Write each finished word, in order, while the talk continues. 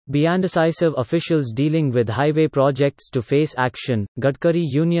Undecisive officials dealing with highway projects to face action. Gadkari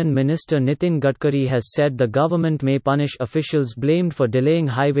Union Minister Nitin Gadkari has said the government may punish officials blamed for delaying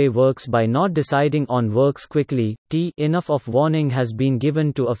highway works by not deciding on works quickly. Enough of warning has been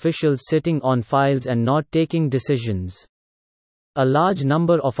given to officials sitting on files and not taking decisions. A large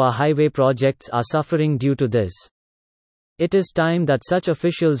number of our highway projects are suffering due to this. It is time that such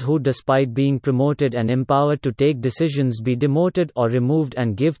officials who, despite being promoted and empowered to take decisions, be demoted or removed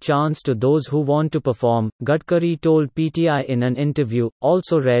and give chance to those who want to perform, Gadkari told PTI in an interview.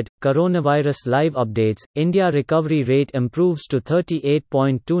 Also read, Coronavirus Live Updates, India recovery rate improves to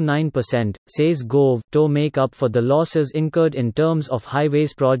 38.29%, says Gov. To make up for the losses incurred in terms of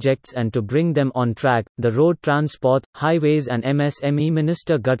highways projects and to bring them on track, the Road Transport, Highways and MSME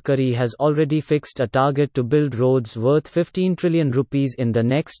Minister Gadkari has already fixed a target to build roads worth 15 trillion rupees in the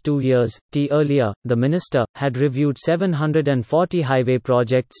next 2 years. Earlier, the minister had reviewed 740 highway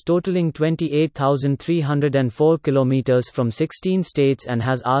projects totaling 28,304 kilometers from 16 states and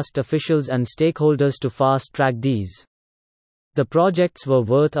has asked officials and stakeholders to fast-track these. The projects were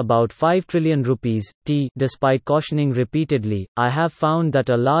worth about 5 trillion rupees. Despite cautioning repeatedly, I have found that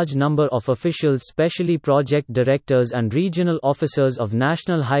a large number of officials, especially project directors and regional officers of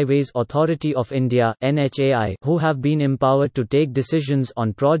National Highways Authority of India (NHAI), who have been empowered to take decisions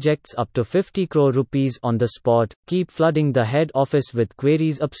on projects up to 50 crore rupees on the spot, keep flooding the head office with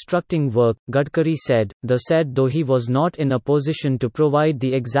queries obstructing work. Gadkari said, though he was not in a position to provide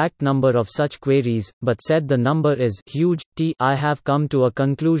the exact number of such queries, but said the number is huge. I have come to a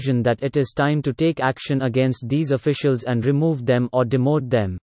conclusion that it is time to take action against these officials and remove them or demote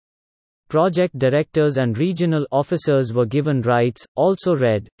them. Project directors and regional officers were given rights. Also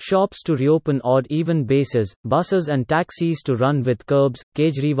read, shops to reopen odd-even basis, buses and taxis to run with curbs.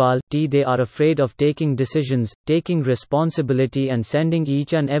 Kejriwal, they are afraid of taking decisions, taking responsibility and sending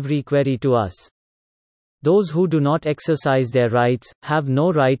each and every query to us. Those who do not exercise their rights, have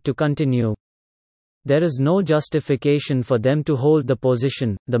no right to continue. There is no justification for them to hold the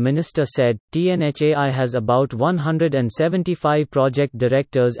position, the minister said. NHAI has about 175 project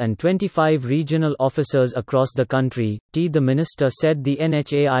directors and 25 regional officers across the country. The minister said the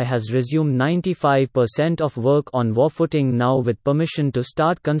NHAI has resumed 95% of work on war footing now with permission to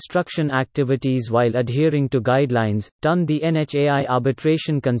start construction activities while adhering to guidelines. The NHAI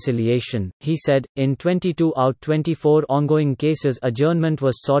arbitration conciliation, he said, in 22 out 24 ongoing cases adjournment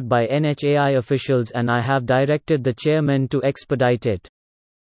was sought by NHAI officials and I have directed the chairman to expedite it.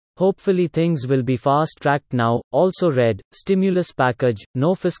 Hopefully things will be fast-tracked now. Also read, stimulus package,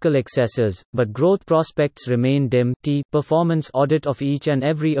 no fiscal excesses, but growth prospects remain dim. Performance audit of each and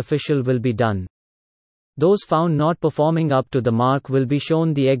every official will be done. Those found not performing up to the mark will be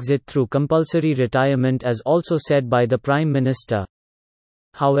shown the exit through compulsory retirement, as also said by the Prime Minister.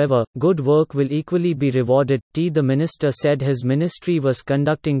 However, good work will equally be rewarded. The minister said his ministry was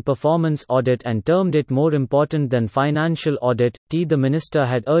conducting performance audit and termed it more important than financial audit. The minister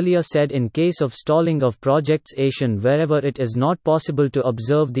had earlier said in case of stalling of projects wherever it is not possible to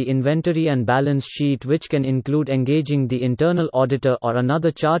observe the inventory and balance sheet, which can include engaging the internal auditor or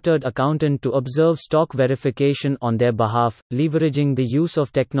another chartered accountant to observe stock verification on their behalf, leveraging the use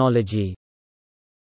of technology.